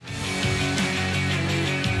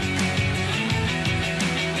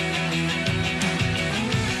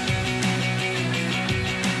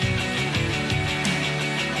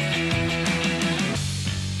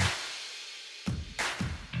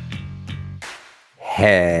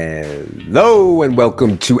Hello and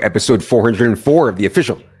welcome to episode 404 of the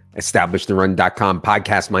official EstablishTheRun.com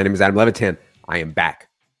podcast. My name is Adam Levitan. I am back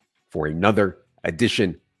for another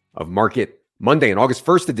edition of Market Monday, and August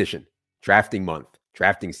 1st edition. Drafting month,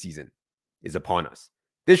 drafting season is upon us.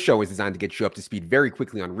 This show is designed to get you up to speed very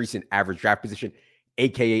quickly on recent average draft position,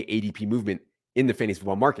 aka ADP movement in the fantasy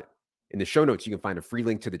football market. In the show notes, you can find a free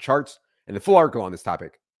link to the charts and the full article on this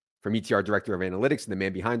topic from ETR Director of Analytics and the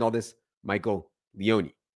man behind all this, Michael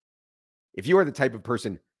Leone. If you are the type of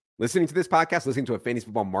person listening to this podcast, listening to a fantasy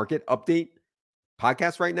football market update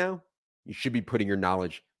podcast right now, you should be putting your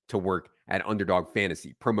knowledge to work at Underdog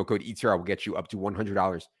Fantasy. Promo code ETR will get you up to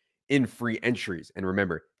 $100 in free entries. And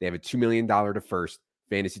remember, they have a $2 million to first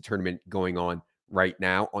fantasy tournament going on right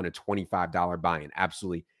now on a $25 buy-in.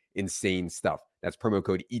 Absolutely insane stuff. That's promo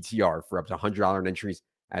code ETR for up to $100 in entries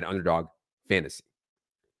at Underdog Fantasy.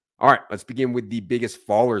 All right, let's begin with the biggest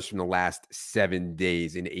fallers from the last 7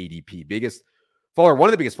 days in ADP. One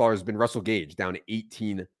of the biggest fallers has been Russell Gage, down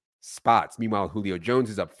 18 spots. Meanwhile, Julio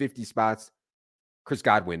Jones is up 50 spots. Chris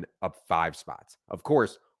Godwin up 5 spots. Of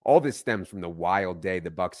course, all this stems from the wild day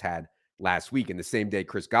the Bucs had last week. And the same day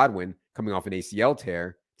Chris Godwin, coming off an ACL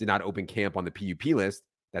tear, did not open camp on the PUP list.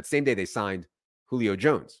 That same day they signed Julio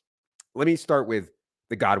Jones. Let me start with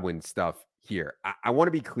the Godwin stuff here. I want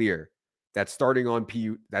to be clear that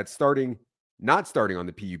not starting on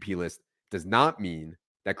the PUP list does not mean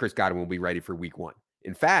that Chris Godwin will be ready for week 1.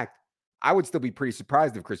 In fact, I would still be pretty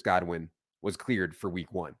surprised if Chris Godwin was cleared for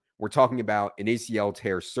week 1. We're talking about an ACL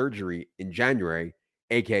tear surgery in January,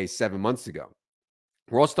 aka 7 months ago.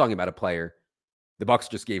 We're also talking about a player the Bucs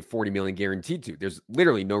just gave $40 million guaranteed to. There's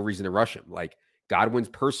literally no reason to rush him. Like Godwin's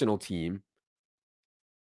personal team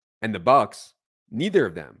and the Bucs, neither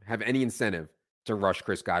of them have any incentive to rush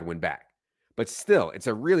Chris Godwin back. But still, it's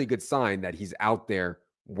a really good sign that he's out there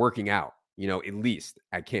working out, at least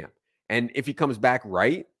at camp. And if he comes back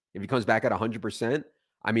right, if he comes back at 100%,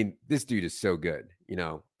 I mean, this dude is so good.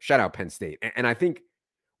 Shout out Penn State. And I think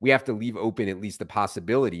we have to leave open at least the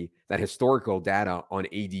possibility that historical data on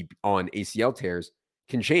ACL tears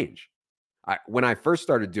can change. When I first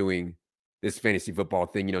started doing this fantasy football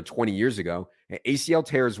thing, 20 years ago, ACL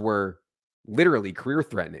tears were literally career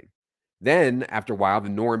threatening. Then after a while, the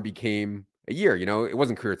norm became a year. It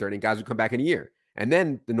wasn't career threatening. Guys would come back in a year. And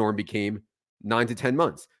then the norm became 9 to 10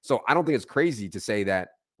 months. So I don't think it's crazy to say that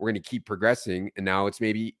we're going to keep progressing. And now it's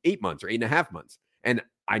maybe 8 months or 8.5 months. And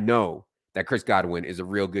I know that Chris Godwin is a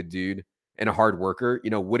real good dude and a hard worker.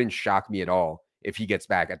 Wouldn't shock me at all if he gets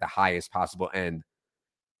back at the highest possible end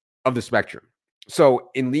of the spectrum. So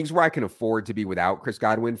in leagues where I can afford to be without Chris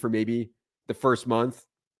Godwin for maybe the first month,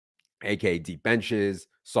 aka deep benches,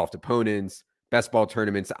 soft opponents, best ball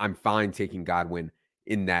tournaments, I'm fine taking Godwin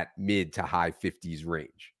in that mid to high 50s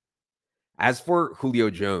range. As for Julio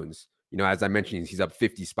Jones, as I mentioned, he's up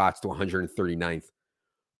 50 spots to 139th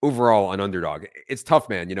overall on Underdog. It's tough,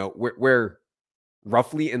 man. We're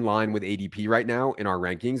roughly in line with ADP right now in our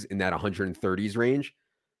rankings in that 130s range.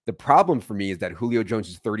 The problem for me is that Julio Jones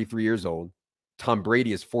is 33 years old. Tom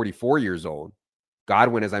Brady is 44 years old.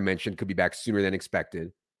 Godwin, as I mentioned, could be back sooner than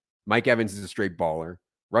expected. Mike Evans is a straight baller.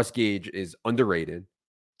 Russ Gage is underrated.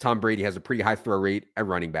 Tom Brady has a pretty high throw rate at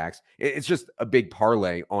running backs. It's just a big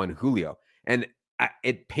parlay on Julio. And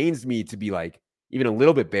it pains me to be like even a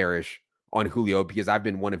little bit bearish on Julio because I've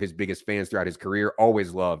been one of his biggest fans throughout his career,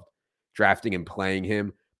 always loved drafting and playing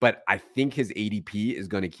him. But I think his ADP is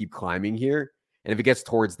going to keep climbing here. And if it gets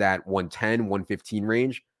towards that 110, 115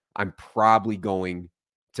 range, I'm probably going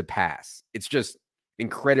to pass. It's just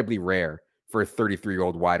incredibly rare for a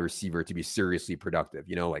 33-year-old wide receiver to be seriously productive,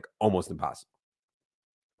 like almost impossible.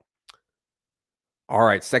 All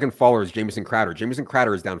right, second faller is Jamison Crowder. Jamison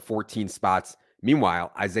Crowder is down 14 spots.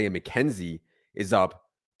 Meanwhile, Isaiah McKenzie is up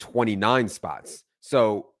 29 spots.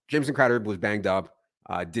 So Jamison Crowder was banged up,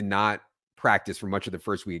 did not practice for much of the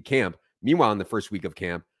first week of camp. Meanwhile, in the first week of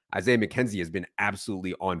camp, Isaiah McKenzie has been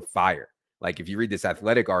absolutely on fire. Like if you read this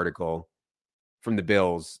Athletic article from the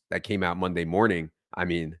Bills that came out Monday morning, I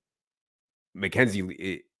mean, McKenzie,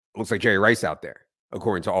 it looks like Jerry Rice out there,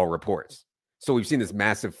 according to all reports. So we've seen this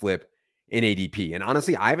massive flip in ADP. And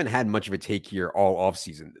honestly, I haven't had much of a take here all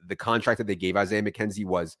offseason. The contract that they gave Isaiah McKenzie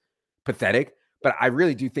was pathetic, but I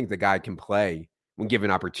really do think the guy can play when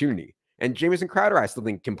given opportunity. And Jamison Crowder, I still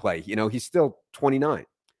think can play. He's still 29.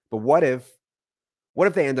 But what if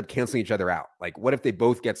they end up canceling each other out? Like, what if they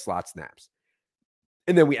both get slot snaps?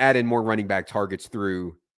 And then we add in more running back targets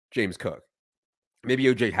through James Cook. Maybe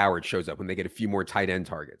OJ Howard shows up when they get a few more tight end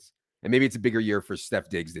targets. And maybe it's a bigger year for Steph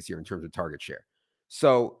Diggs this year in terms of target share.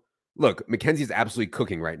 So look, McKenzie's absolutely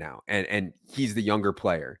cooking right now. And he's the younger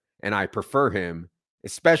player. And I prefer him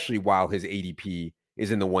especially while his ADP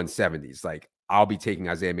is in the 170s. Like, I'll be taking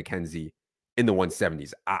Isaiah McKenzie in the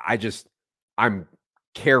 170s. I'm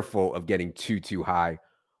careful of getting too high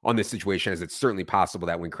on this situation, as it's certainly possible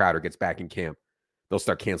that when Crowder gets back in camp, they'll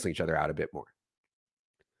start canceling each other out a bit more.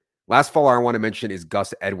 Last follower I want to mention is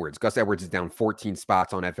Gus Edwards. Gus Edwards is down 14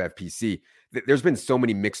 spots on FFPC. There's been so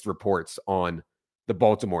many mixed reports on the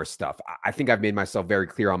Baltimore stuff. I think I've made myself very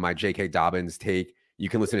clear on my J.K. Dobbins take. You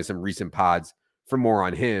can listen to some recent pods for more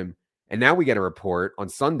on him. And now we get a report on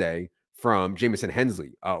Sunday from Jamison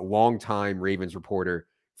Hensley, a longtime Ravens reporter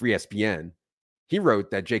for ESPN. He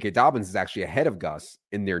wrote that J.K. Dobbins is actually ahead of Gus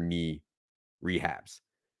in their knee rehabs.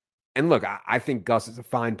 And look, I think Gus is a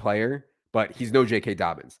fine player, but he's no J.K.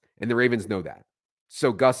 Dobbins, and the Ravens know that.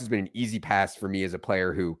 So Gus has been an easy pass for me as a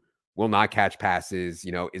player who will not catch passes,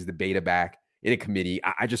 is the beta back in a committee.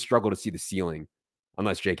 I just struggle to see the ceiling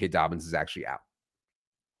unless J.K. Dobbins is actually out.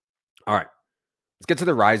 All right, let's get to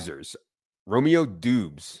the risers. Romeo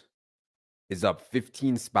Doubs is up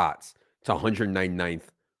 15 spots to 199th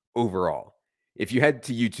overall. If you head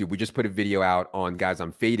to YouTube, we just put a video out on guys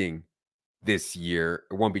I'm fading this year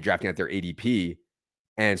or won't be drafting at their ADP.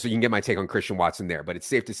 And so you can get my take on Christian Watson there. But it's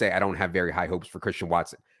safe to say I don't have very high hopes for Christian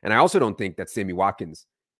Watson. And I also don't think that Sammy Watkins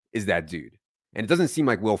is that dude. And it doesn't seem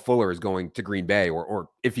like Will Fuller is going to Green Bay or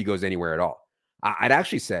if he goes anywhere at all. I'd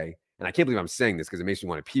actually say, and I can't believe I'm saying this because it makes me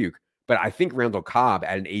want to puke, but I think Randall Cobb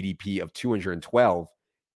at an ADP of 212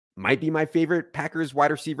 might be my favorite Packers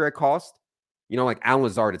wide receiver at cost. Like Allen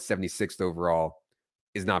Lazard at 76th overall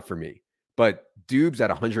is not for me. But Doubs at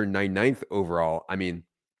 199th overall,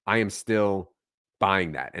 I am still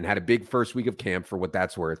buying that and had a big first week of camp for what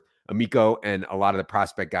that's worth. Amico and a lot of the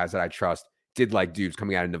prospect guys that I trust did like Doubs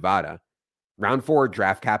coming out of Nevada. Round 4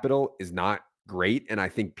 draft capital is not great, and I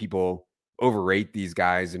think people overrate these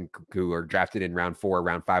guys and who are drafted in round 4,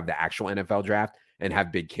 round 5, the actual NFL draft, and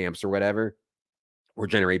have big camps or whatever, or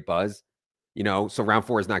generate buzz. So round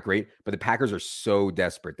 4 is not great, but the Packers are so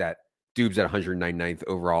desperate that Doubs at 199th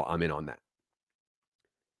overall, I'm in on that.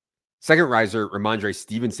 Second riser, Ramondre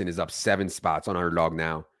Stevenson is up 7 spots on Underdog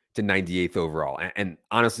now to 98th overall. And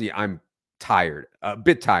honestly, I'm a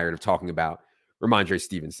bit tired of talking about Ramondre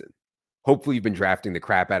Stevenson. Hopefully you've been drafting the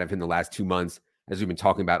crap out of him the last 2 months as we've been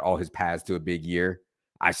talking about all his paths to a big year.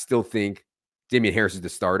 I still think Damian Harris is the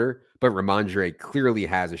starter, but Ramondre clearly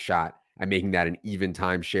has a shot at making that an even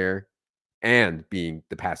timeshare and being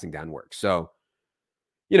the passing down work. So,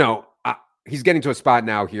 he's getting to a spot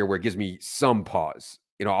now here where it gives me some pause.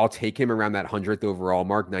 I'll take him around that 100th overall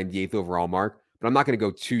mark, 98th overall mark, but I'm not going to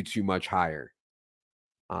go too much higher.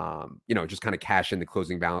 Just kind of cash in the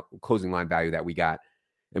closing line value that we got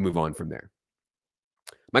and move on from there.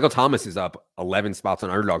 Michael Thomas is up 11 spots on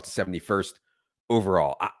Underdog to 71st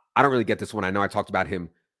overall. I don't really get this one. I know I talked about him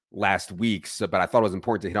last week, but I thought it was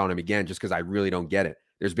important to hit on him again just because I really don't get it.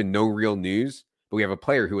 There's been no real news, but we have a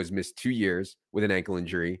player who has missed 2 years with an ankle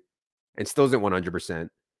injury and still isn't 100%.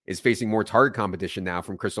 Is facing more target competition now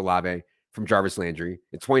from Chris Olave, from Jarvis Landry.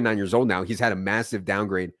 At 29 years old now, he's had a massive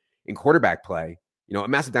downgrade in quarterback play. A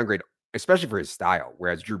massive downgrade, especially for his style,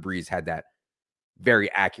 whereas Drew Brees had that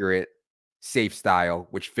very accurate, safe style,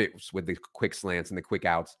 which fits with the quick slants and the quick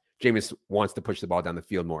outs. Jameis wants to push the ball down the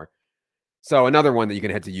field more. So another one that you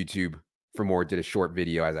can head to YouTube for more. Did a short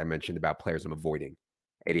video, as I mentioned, about players I'm avoiding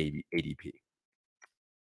at ADP.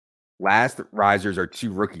 Last risers are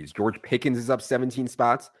 2 rookies. George Pickens is up 17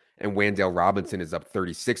 spots, and Wan'Dale Robinson is up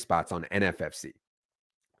 36 spots on NFFC.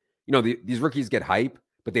 These rookies get hype,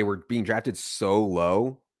 but they were being drafted so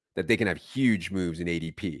low that they can have huge moves in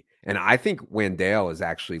ADP. And I think Wan'Dale is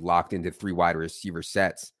actually locked into 3 wide receiver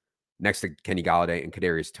sets next to Kenny Golladay and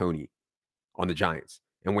Kadarius Toney on the Giants.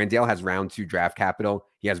 And Wan'Dale has round 2 draft capital.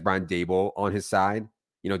 He has Brian Daboll on his side.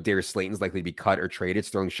 Darius Slayton's likely to be cut or traded.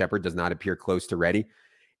 Sterling Shepard does not appear close to ready.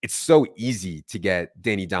 It's so easy to get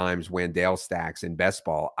Danny Dimes, Wan'Dale stacks in best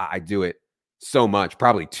ball. I do it so much,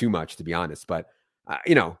 probably too much, to be honest. But,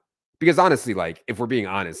 because honestly, if we're being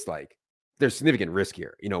honest, there's significant risk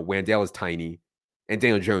here. Wan'Dale is tiny and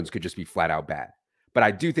Daniel Jones could just be flat out bad. But I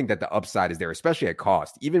do think that the upside is there, especially at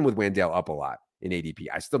cost. Even with Wan'Dale up a lot in ADP,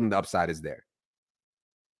 I still think the upside is there.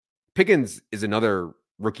 Pickens is another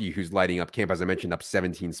rookie who's lighting up camp, as I mentioned, up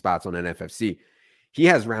 17 spots on NFFC. He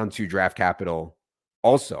has round 2 draft capital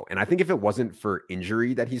also. And I think if it wasn't for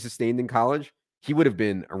injury that he sustained in college, he would have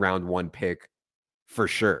been a round 1 pick for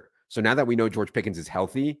sure. So now that we know George Pickens is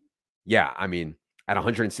healthy, at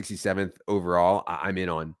 167th overall, I'm in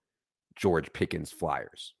on George Pickens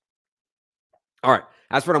flyers. All right.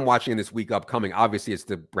 As for what I'm watching in this week upcoming, obviously it's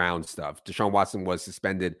the Brown stuff. Deshaun Watson was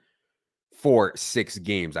suspended for 6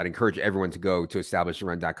 games. I'd encourage everyone to go to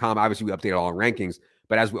establishedrun.com. Obviously, we update all our rankings,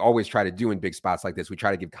 but as we always try to do in big spots like this, we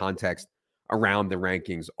try to give context around the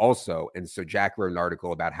rankings also. And so Jack wrote an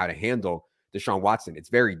article about how to handle Deshaun Watson. It's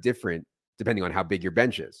very different depending on how big your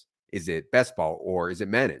bench is. Is it best ball or is it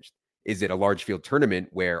managed? Is it a large field tournament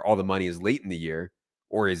where all the money is late in the year,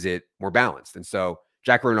 or is it more balanced? And so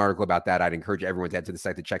Jack wrote an article about that. I'd encourage everyone to head to the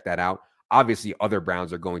site to check that out. Obviously, other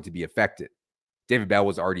Browns are going to be affected. David Bell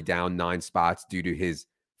was already down 9 spots due to his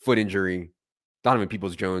foot injury. Donovan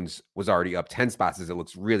Peoples-Jones was already up 10 spots, as it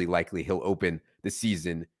looks really likely he'll open the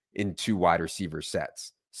season in 2 wide receiver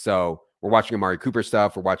sets. So we're watching Amari Cooper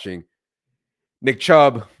stuff. We're watching Nick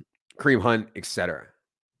Chubb, Kareem Hunt, etc.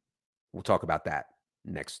 We'll talk about that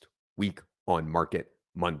next week on Market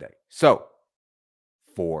Monday. So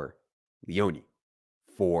for Leone,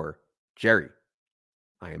 for Jerry,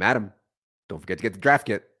 I am Adam. Don't forget to get the draft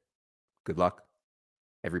kit. Good luck,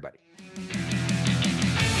 everybody.